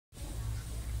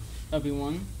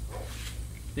everyone,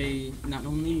 they not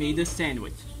only made the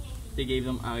sandwich, they gave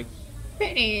them a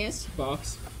pennies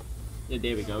box. Yeah,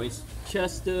 there we go. It's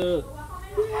Chester.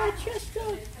 Yeah,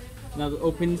 Chester. Now the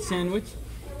open sandwich,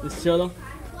 the shuttle,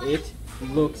 it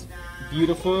looks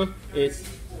beautiful. It's,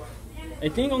 I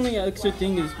think only extra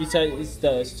thing is besides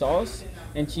the sauce,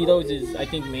 and Cheetos is I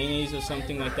think mayonnaise or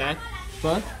something like that.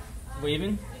 But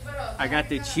Raven, I got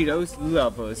the Cheetos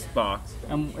Lovers box.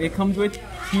 It comes with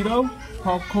Cheeto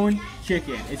popcorn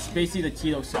chicken. It's basically the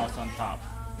Cheeto sauce on top.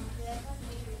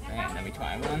 And let me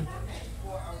try one.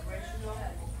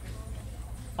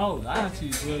 Oh, that actually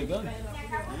is really good.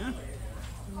 Yeah.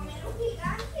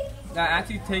 That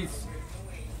actually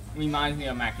reminds me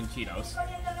of Mac N Cheetos.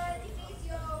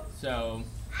 So,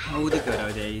 oh, the good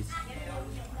old days.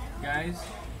 Guys,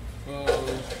 it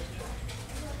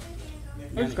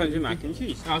also comes with mac and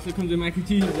cheese. Also comes with mac and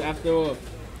cheese after all.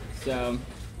 So,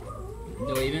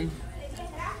 the Raven,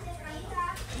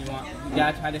 you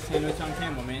gotta try the sandwich on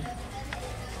camera, man.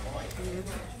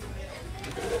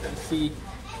 Let's see.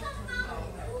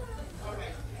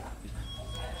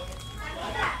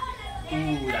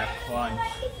 Ooh, that crunch.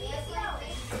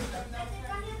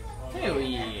 Hell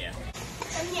yeah.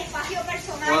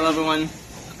 Well, everyone,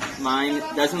 mine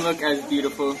doesn't look as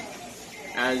beautiful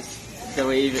as the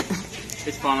Raven.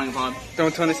 It's falling apart.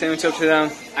 Don't turn the sandwich upside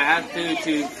down. I have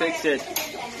to fix it.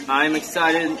 I'm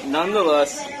excited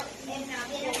nonetheless.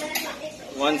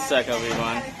 One sec,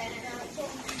 everyone.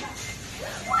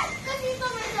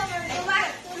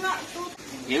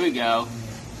 Here we go.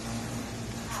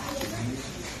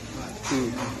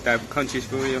 Ooh, that crunchy's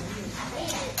for you.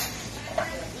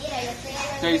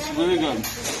 Tastes really good.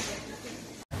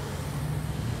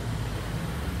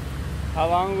 How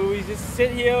long will we just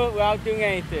sit here without doing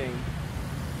anything?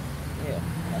 Yeah,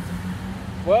 that's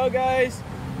it. Well, guys,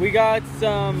 we got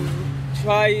some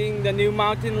trying the new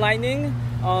mountain lightning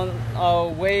on our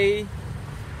way.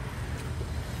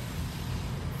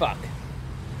 Fuck.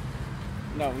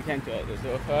 No, we can't do it. Is it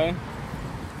okay?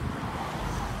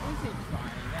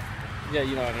 Yeah,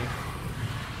 you know what I mean.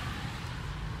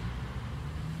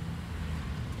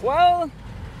 Well,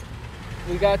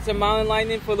 we got some mountain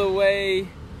lightning for the way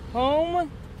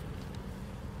home.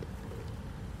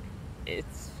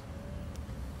 It's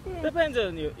depends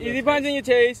on you. It depends on your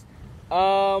taste.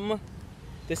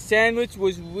 The sandwich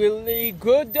was really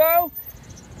good though.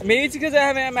 Maybe it's because I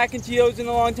haven't had Mac N Cheetos in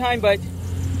a long time, but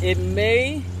it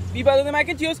may be better than Mac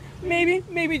N Cheetos.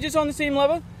 Maybe just on the same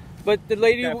level. But the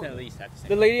lady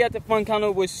at the front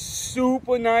counter was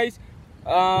super nice.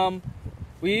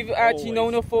 We've actually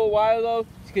known her for a while though,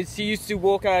 because she used to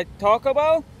work at Taco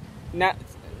Bell. Now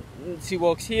she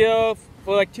works here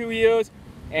for like 2 years,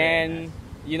 and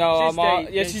you know,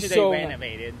 she's so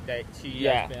renovated that she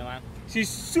has been around. She's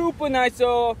super nice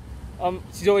though.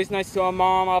 She's always nice to our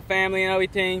mom, our family, and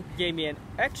everything. Gave me an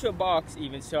extra box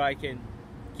even so I can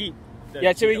keep. So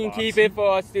we can keep it for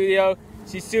our studio.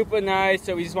 She's super nice,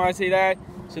 so we just want to say that.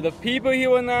 So the people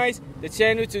here were nice. The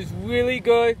sandwich is really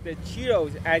good. The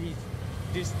Cheetos added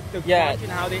just the crunch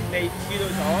and how they made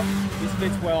Cheetos off. This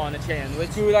fits well on the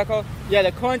sandwich. Yeah,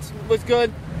 the crunch was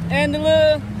good, and the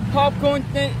little popcorn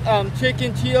thing,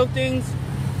 chicken Cheeto things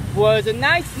was a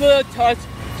nice little touch.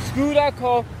 Screw that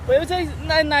call, but it was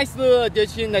a nice little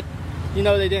addition that they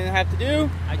didn't have to do.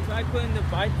 I tried putting the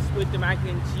bites with the mac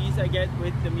and cheese I get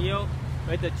with the meal.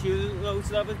 With the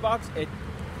Cheetos Lovers box, it's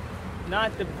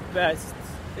not the best.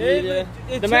 It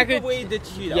took away the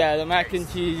Cheetos. Yeah, the mac and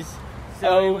cheese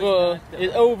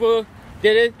it overdid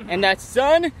it, and that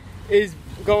sun is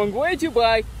going way too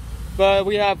bright. But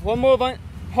we have one more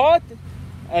part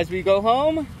as we go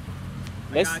home.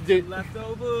 Let's do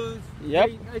leftovers. Yep.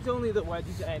 It's only the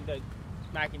wedges and the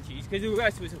mac and cheese because the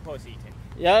rest was supposed to eat it.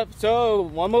 Yep. So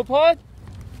one more part.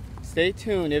 Stay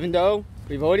tuned. Even though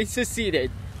we've already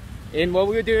succeeded in what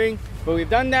we were doing, but we've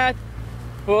done that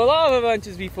for a lot of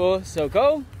adventures before, so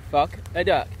go fuck a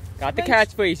duck. Got the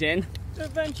catchphrase in. The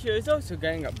adventure is also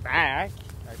getting a back.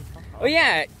 Oh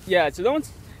yeah, so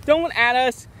don't add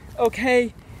us,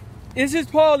 okay? This is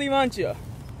Paul Levantia.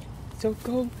 So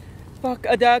go fuck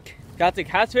a duck. Got the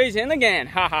catchphrase in again,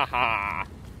 ha ha ha.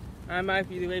 I might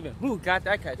be the Raven. Ooh, got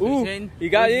that catchphrase in. You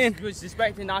got it in. Was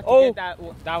suspected not to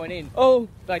get that one in. Oh,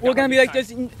 like we're gonna be like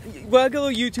this regular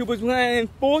YouTubers when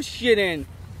bullshit in.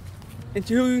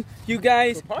 Until you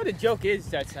guys. Well, part of the joke is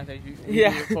that sometimes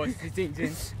you post things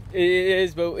in. It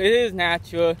is, but it is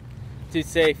natural to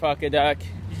say fuck a duck.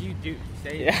 You do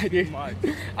say it too much.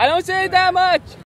 I don't say it that much.